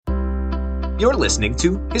You're listening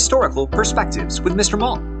to Historical Perspectives with Mr.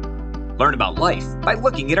 Malt. Learn about life by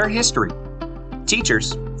looking at our history.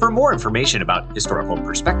 Teachers, for more information about historical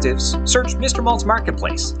perspectives, search Mr. Malt's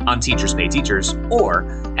Marketplace on Teachers Pay Teachers or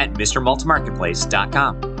at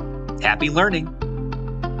mrmaltmarketplace.com. Happy learning!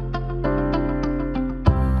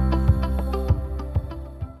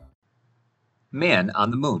 Man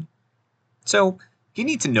on the Moon. So, you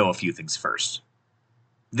need to know a few things first.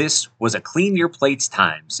 This was a clean your plates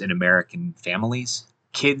times in American families.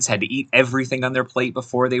 Kids had to eat everything on their plate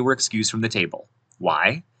before they were excused from the table.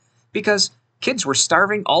 Why? Because kids were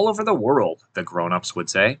starving all over the world, the grown-ups would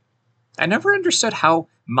say. I never understood how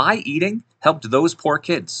my eating helped those poor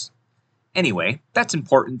kids. Anyway, that's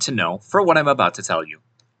important to know for what I'm about to tell you.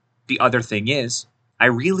 The other thing is, I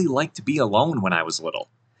really liked to be alone when I was little.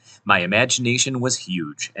 My imagination was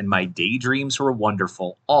huge, and my daydreams were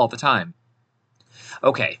wonderful all the time.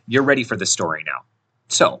 Okay, you're ready for the story now.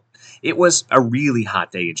 So, it was a really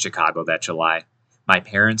hot day in Chicago that July. My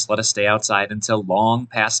parents let us stay outside until long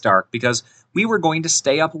past dark because we were going to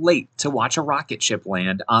stay up late to watch a rocket ship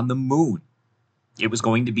land on the moon. It was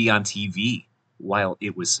going to be on TV while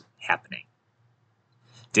it was happening.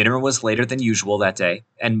 Dinner was later than usual that day,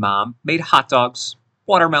 and Mom made hot dogs,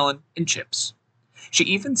 watermelon, and chips. She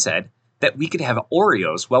even said that we could have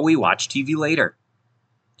Oreos while we watched TV later.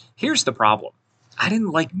 Here's the problem. I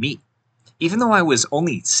didn't like meat. Even though I was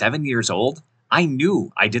only 7 years old, I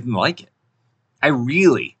knew I didn't like it. I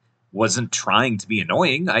really wasn't trying to be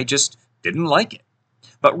annoying, I just didn't like it.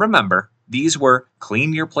 But remember, these were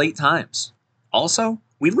clean your plate times. Also,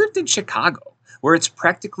 we lived in Chicago, where it's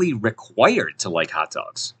practically required to like hot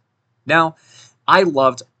dogs. Now, I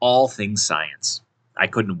loved all things science. I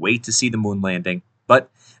couldn't wait to see the moon landing,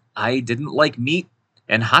 but I didn't like meat,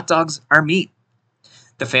 and hot dogs are meat.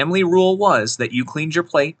 The family rule was that you cleaned your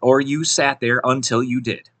plate or you sat there until you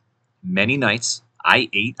did. Many nights, I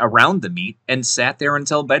ate around the meat and sat there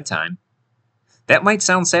until bedtime. That might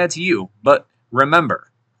sound sad to you, but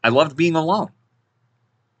remember, I loved being alone.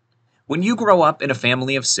 When you grow up in a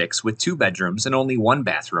family of 6 with 2 bedrooms and only 1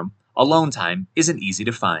 bathroom, alone time isn't easy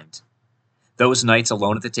to find. Those nights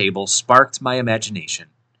alone at the table sparked my imagination.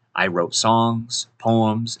 I wrote songs,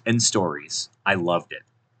 poems, and stories. I loved it.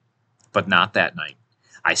 But not that night.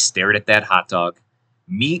 I stared at that hot dog.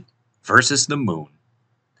 Meat versus the moon.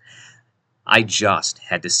 I just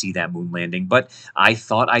had to see that moon landing, but I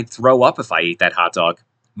thought I'd throw up if I ate that hot dog.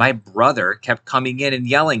 My brother kept coming in and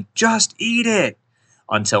yelling, "Just eat it!"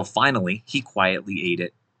 Until finally he quietly ate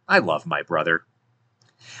it. I love my brother.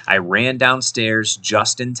 I ran downstairs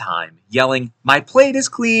just in time, yelling, "My plate is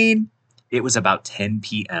clean!" It was about 10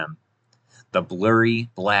 p.m. The blurry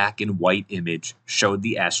black and white image showed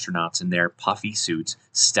the astronauts in their puffy suits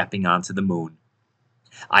stepping onto the moon.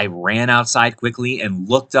 I ran outside quickly and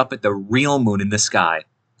looked up at the real moon in the sky.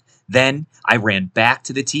 Then I ran back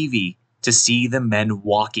to the TV to see the men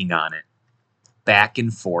walking on it. Back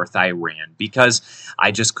and forth I ran because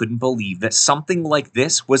I just couldn't believe that something like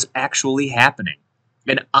this was actually happening,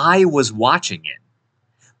 and I was watching it.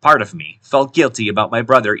 Part of me felt guilty about my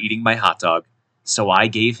brother eating my hot dog, so I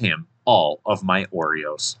gave him all of my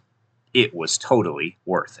Oreos. It was totally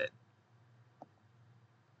worth it.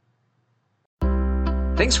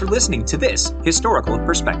 Thanks for listening to this Historical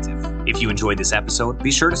Perspective. If you enjoyed this episode, be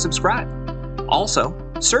sure to subscribe. Also,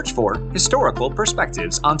 search for Historical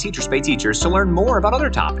Perspectives on Teachers Pay Teachers to learn more about other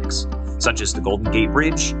topics, such as the Golden Gate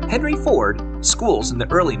Bridge, Henry Ford, schools in the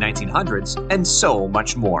early 1900s, and so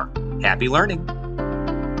much more. Happy learning!